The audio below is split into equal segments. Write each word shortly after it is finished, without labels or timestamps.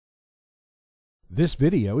This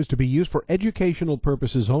video is to be used for educational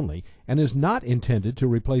purposes only and is not intended to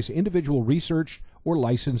replace individual research or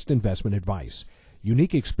licensed investment advice.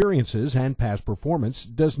 Unique experiences and past performance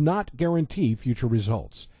does not guarantee future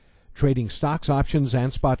results. Trading stocks, options,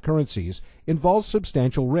 and spot currencies involves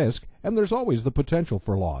substantial risk, and there's always the potential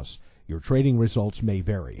for loss. Your trading results may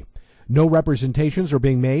vary. No representations are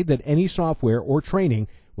being made that any software or training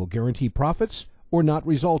will guarantee profits or not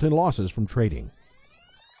result in losses from trading.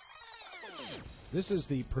 This is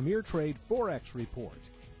the Premier Trade Forex Report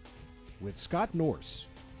with Scott Norse.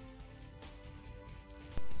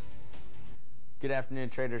 Good afternoon,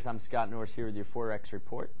 traders. I'm Scott Norse here with your Forex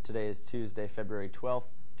Report. Today is Tuesday, February 12th,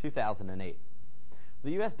 2008.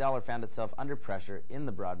 The U.S. dollar found itself under pressure in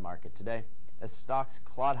the broad market today as stocks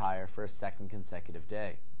clawed higher for a second consecutive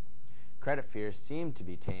day. Credit fears seemed to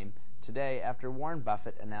be tame today after Warren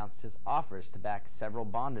Buffett announced his offers to back several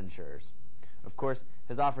bond insurers. Of course,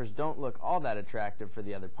 his offers don't look all that attractive for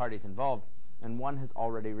the other parties involved, and one has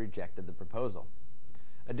already rejected the proposal.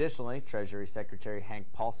 Additionally, Treasury Secretary Hank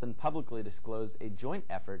Paulson publicly disclosed a joint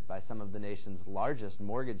effort by some of the nation's largest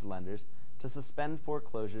mortgage lenders to suspend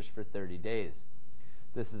foreclosures for 30 days.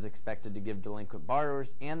 This is expected to give delinquent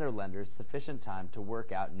borrowers and their lenders sufficient time to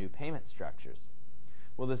work out new payment structures.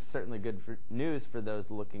 Well, this is certainly good news for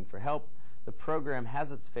those looking for help. The program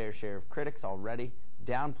has its fair share of critics already,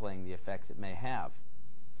 downplaying the effects it may have.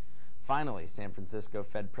 Finally, San Francisco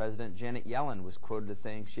Fed President Janet Yellen was quoted as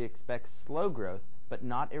saying she expects slow growth but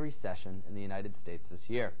not a recession in the United States this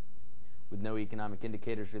year. With no economic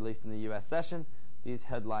indicators released in the U.S. session, these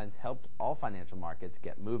headlines helped all financial markets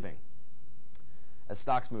get moving. As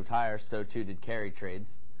stocks moved higher, so too did carry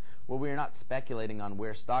trades. While we are not speculating on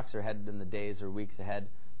where stocks are headed in the days or weeks ahead,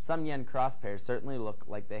 some yen cross pairs certainly look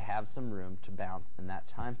like they have some room to bounce in that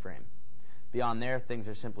time frame. Beyond there, things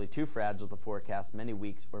are simply too fragile to forecast many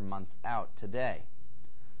weeks or months out today.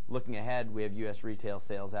 Looking ahead, we have U.S. retail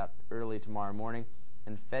sales out early tomorrow morning,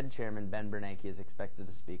 and Fed Chairman Ben Bernanke is expected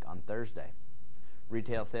to speak on Thursday.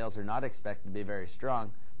 Retail sales are not expected to be very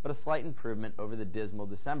strong, but a slight improvement over the dismal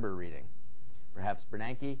December reading. Perhaps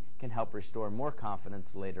Bernanke can help restore more confidence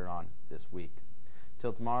later on this week.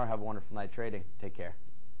 Till tomorrow, have a wonderful night trading. Take care.